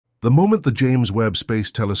The moment the James Webb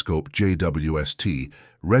Space Telescope JWST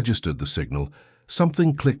registered the signal,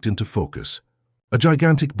 something clicked into focus. A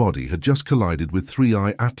gigantic body had just collided with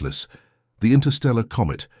 3I Atlas, the interstellar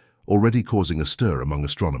comet, already causing a stir among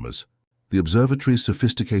astronomers. The observatory's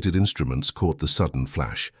sophisticated instruments caught the sudden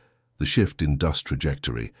flash, the shift in dust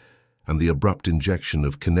trajectory, and the abrupt injection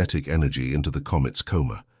of kinetic energy into the comet's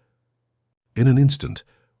coma. In an instant,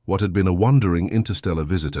 what had been a wandering interstellar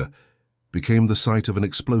visitor became the site of an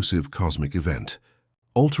explosive cosmic event,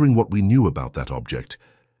 altering what we knew about that object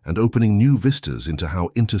and opening new vistas into how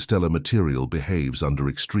interstellar material behaves under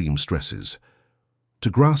extreme stresses. To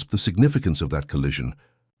grasp the significance of that collision,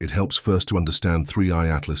 it helps first to understand 3I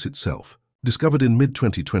Atlas itself. Discovered in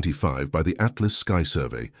mid-2025 by the Atlas Sky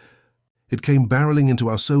Survey, it came barreling into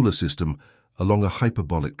our solar system along a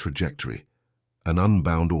hyperbolic trajectory, an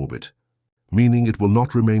unbound orbit, meaning it will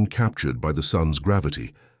not remain captured by the Sun's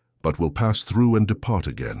gravity, but will pass through and depart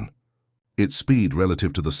again. Its speed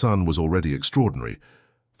relative to the Sun was already extraordinary,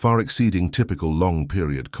 far exceeding typical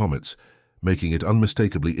long-period comets, making it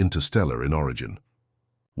unmistakably interstellar in origin.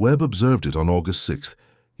 Webb observed it on August 6th,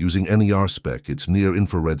 using NER-SPEC, its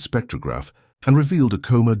near-infrared spectrograph, and revealed a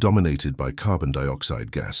coma dominated by carbon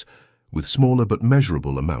dioxide gas, with smaller but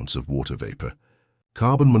measurable amounts of water vapor,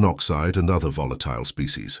 carbon monoxide and other volatile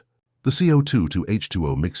species. The CO2 to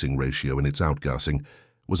H2O mixing ratio in its outgassing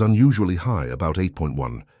was unusually high, about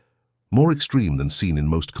 8.1, more extreme than seen in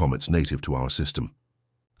most comets native to our system.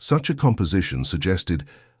 Such a composition suggested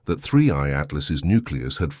that 3I Atlas's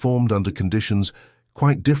nucleus had formed under conditions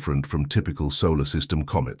quite different from typical solar system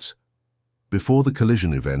comets. Before the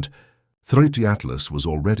collision event, 3I Atlas was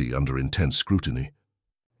already under intense scrutiny.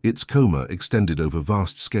 Its coma extended over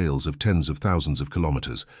vast scales of tens of thousands of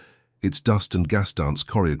kilometers, its dust and gas dance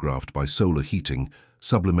choreographed by solar heating,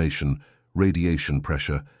 sublimation, radiation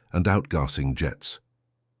pressure, and outgassing jets.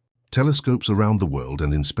 Telescopes around the world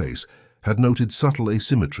and in space had noted subtle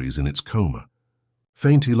asymmetries in its coma,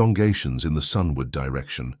 faint elongations in the sunward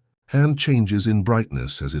direction, and changes in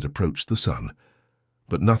brightness as it approached the Sun,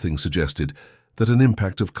 but nothing suggested that an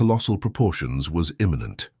impact of colossal proportions was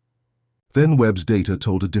imminent. Then Webb's data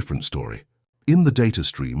told a different story. In the data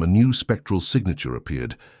stream, a new spectral signature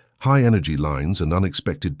appeared, high-energy lines and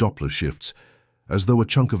unexpected Doppler shifts, as though a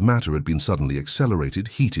chunk of matter had been suddenly accelerated,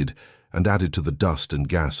 heated, and added to the dust and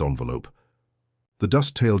gas envelope. The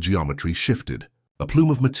dust-tail geometry shifted. A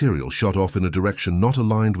plume of material shot off in a direction not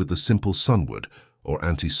aligned with the simple sunward or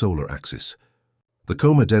anti-solar axis. The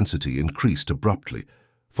coma density increased abruptly,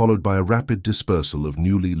 followed by a rapid dispersal of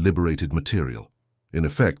newly liberated material. In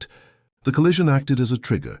effect, the collision acted as a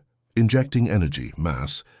trigger, injecting energy,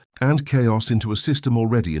 mass, and chaos into a system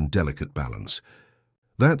already in delicate balance.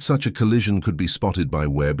 That such a collision could be spotted by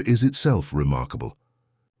Webb is itself remarkable.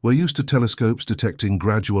 We're used to telescopes detecting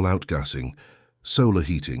gradual outgassing, solar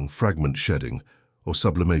heating, fragment shedding, or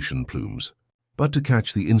sublimation plumes. But to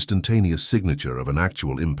catch the instantaneous signature of an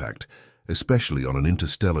actual impact, especially on an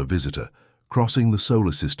interstellar visitor, crossing the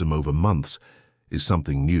solar system over months, is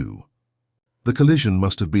something new. The collision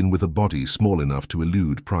must have been with a body small enough to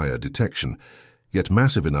elude prior detection, yet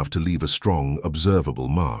massive enough to leave a strong, observable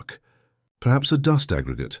mark. Perhaps a dust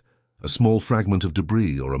aggregate, a small fragment of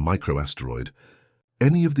debris, or a microasteroid.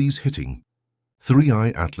 Any of these hitting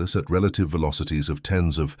 3I Atlas at relative velocities of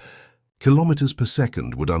tens of kilometers per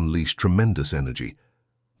second would unleash tremendous energy.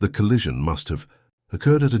 The collision must have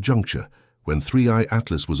occurred at a juncture when 3I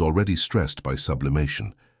Atlas was already stressed by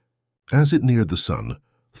sublimation. As it neared the Sun,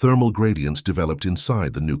 thermal gradients developed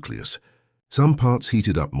inside the nucleus. Some parts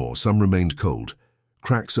heated up more, some remained cold.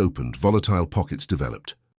 Cracks opened, volatile pockets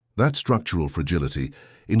developed. That structural fragility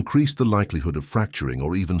increased the likelihood of fracturing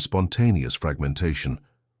or even spontaneous fragmentation.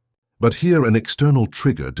 But here an external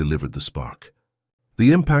trigger delivered the spark.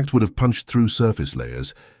 The impact would have punched through surface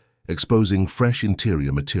layers, exposing fresh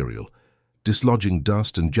interior material, dislodging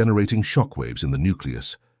dust and generating shockwaves in the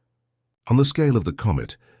nucleus. On the scale of the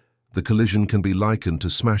comet, the collision can be likened to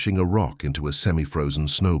smashing a rock into a semi-frozen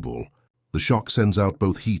snowball. The shock sends out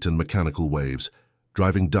both heat and mechanical waves,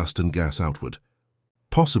 driving dust and gas outward,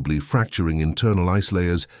 possibly fracturing internal ice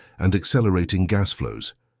layers and accelerating gas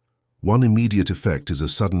flows. One immediate effect is a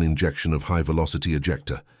sudden injection of high-velocity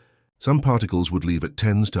ejecta. Some particles would leave at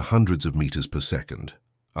tens to hundreds of meters per second,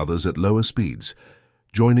 others at lower speeds,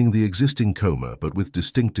 joining the existing coma but with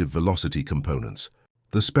distinctive velocity components.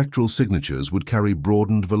 The spectral signatures would carry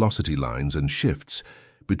broadened velocity lines and shifts,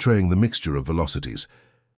 betraying the mixture of velocities.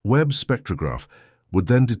 Webb's spectrograph would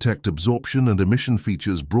then detect absorption and emission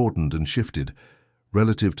features broadened and shifted,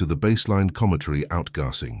 relative to the baseline cometary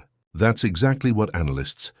outgassing. That's exactly what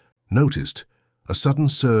analysts noticed, a sudden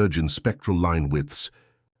surge in spectral line widths,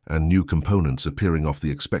 and new components appearing off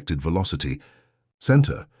the expected velocity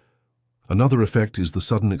center. Another effect is the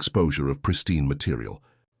sudden exposure of pristine material,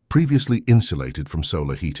 previously insulated from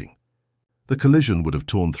solar heating. The collision would have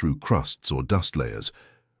torn through crusts or dust layers,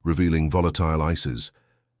 revealing volatile ices,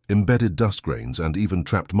 embedded dust grains, and even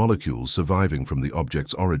trapped molecules surviving from the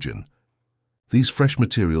object's origin. These fresh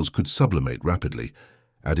materials could sublimate rapidly,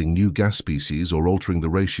 adding new gas species or altering the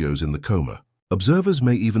ratios in the coma. Observers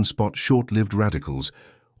may even spot short-lived radicals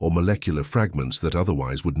or molecular fragments that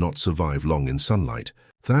otherwise would not survive long in sunlight.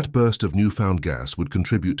 That burst of newfound gas would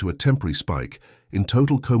contribute to a temporary spike in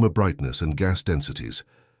total coma brightness and gas densities.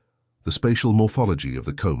 The spatial morphology of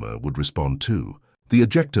the coma would respond too. The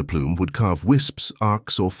ejector plume would carve wisps,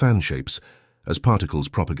 arcs, or fan shapes as particles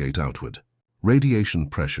propagate outward. Radiation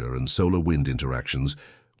pressure and solar wind interactions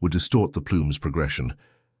would distort the plume's progression,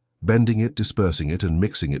 bending it, dispersing it, and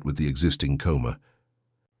mixing it with the existing coma.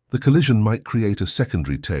 The collision might create a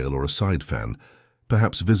secondary tail or a side fan,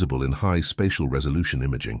 perhaps visible in high spatial resolution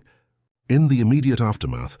imaging. In the immediate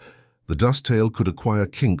aftermath, the dust tail could acquire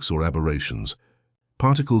kinks or aberrations,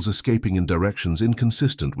 particles escaping in directions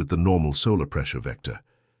inconsistent with the normal solar pressure vector.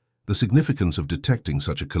 The significance of detecting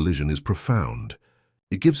such a collision is profound.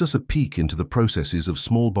 It gives us a peek into the processes of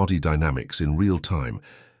small body dynamics in real time,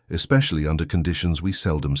 especially under conditions we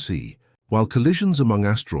seldom see. While collisions among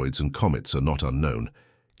asteroids and comets are not unknown,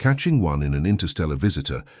 catching one in an interstellar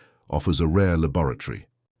visitor offers a rare laboratory.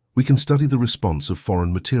 We can study the response of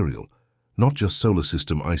foreign material, not just solar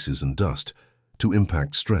system ices and dust, to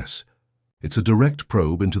impact stress. It's a direct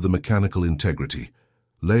probe into the mechanical integrity,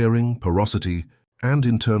 layering, porosity, and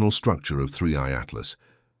internal structure of 3I Atlas.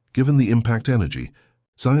 Given the impact energy,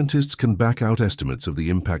 scientists can back out estimates of the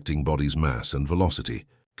impacting body's mass and velocity.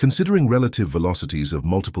 Considering relative velocities of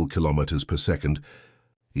multiple kilometers per second,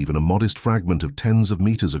 even a modest fragment of tens of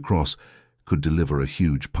meters across could deliver a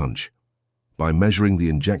huge punch. By measuring the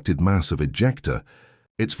injected mass of ejector,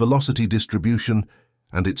 its velocity distribution,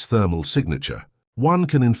 and its thermal signature, one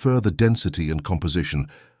can infer the density and composition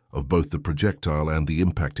of both the projectile and the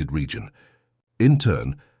impacted region. In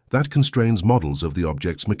turn, that constrains models of the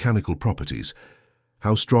object's mechanical properties,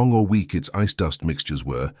 how strong or weak its ice-dust mixtures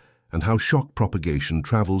were, and how shock propagation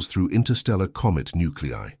travels through interstellar comet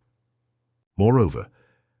nuclei. Moreover,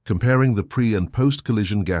 comparing the pre- and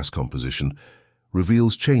post-collision gas composition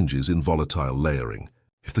reveals changes in volatile layering.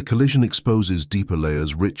 If the collision exposes deeper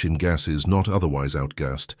layers rich in gases not otherwise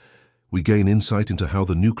outgassed, we gain insight into how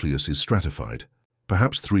the nucleus is stratified.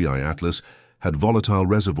 Perhaps 3I Atlas had volatile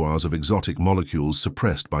reservoirs of exotic molecules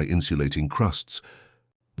suppressed by insulating crusts.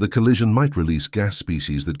 The collision might release gas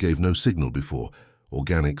species that gave no signal before,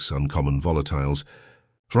 organics, uncommon volatiles,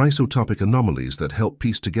 isotopic anomalies that help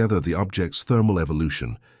piece together the object's thermal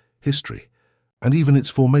evolution, history, and even its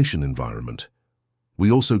formation environment.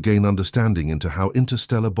 We also gain understanding into how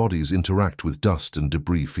interstellar bodies interact with dust and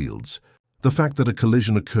debris fields. The fact that a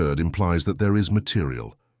collision occurred implies that there is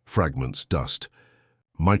material, fragments, dust,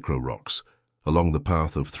 micro-rocks, along the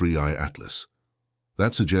path of 3I Atlas.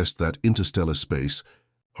 That suggests that interstellar space,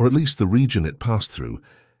 or at least the region it passed through,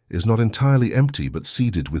 is not entirely empty but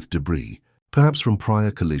seeded with debris, perhaps from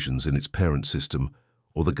prior collisions in its parent system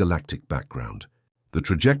or the galactic background. The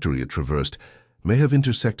trajectory it traversed may have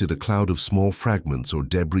intersected a cloud of small fragments or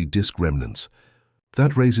debris disk remnants.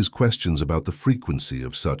 That raises questions about the frequency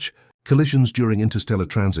of such collisions during interstellar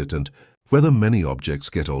transit and whether many objects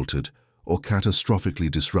get altered or catastrophically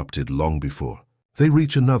disrupted long before they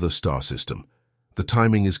reach another star system. The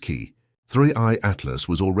timing is key. 3I Atlas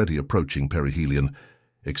was already approaching perihelion,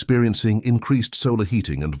 experiencing increased solar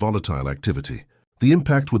heating and volatile activity. The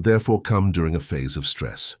impact would therefore come during a phase of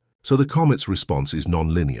stress. So the comet's response is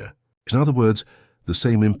non-linear. In other words, the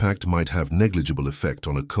same impact might have negligible effect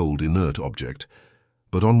on a cold, inert object,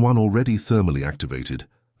 but on one already thermally activated,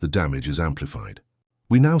 the damage is amplified.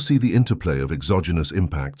 We now see the interplay of exogenous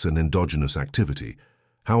impacts and endogenous activity,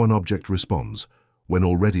 how an object responds when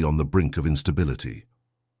already on the brink of instability.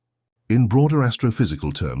 In broader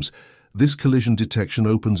astrophysical terms, this collision detection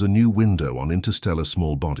opens a new window on interstellar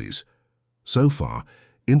small bodies. So far,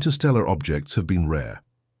 interstellar objects have been rare.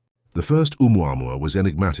 The first Oumuamua was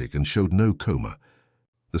enigmatic and showed no coma.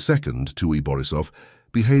 The second, 2E Borisov,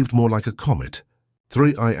 behaved more like a comet.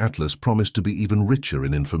 3I Atlas promised to be even richer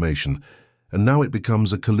in information, and now it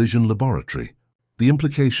becomes a collision laboratory. The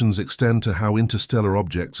implications extend to how interstellar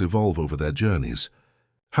objects evolve over their journeys,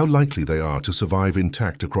 how likely they are to survive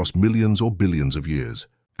intact across millions or billions of years,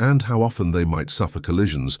 and how often they might suffer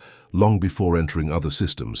collisions long before entering other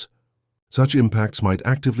systems. Such impacts might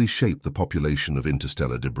actively shape the population of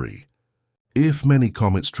interstellar debris. If many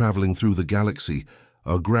comets traveling through the galaxy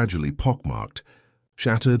are gradually pockmarked,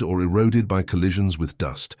 shattered or eroded by collisions with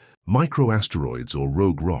dust, microasteroids or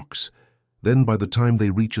rogue rocks. Then by the time they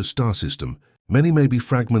reach a star system, many may be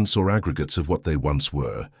fragments or aggregates of what they once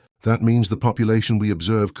were. That means the population we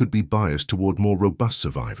observe could be biased toward more robust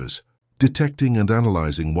survivors. Detecting and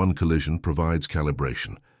analyzing one collision provides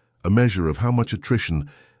calibration, a measure of how much attrition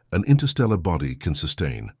an interstellar body can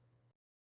sustain.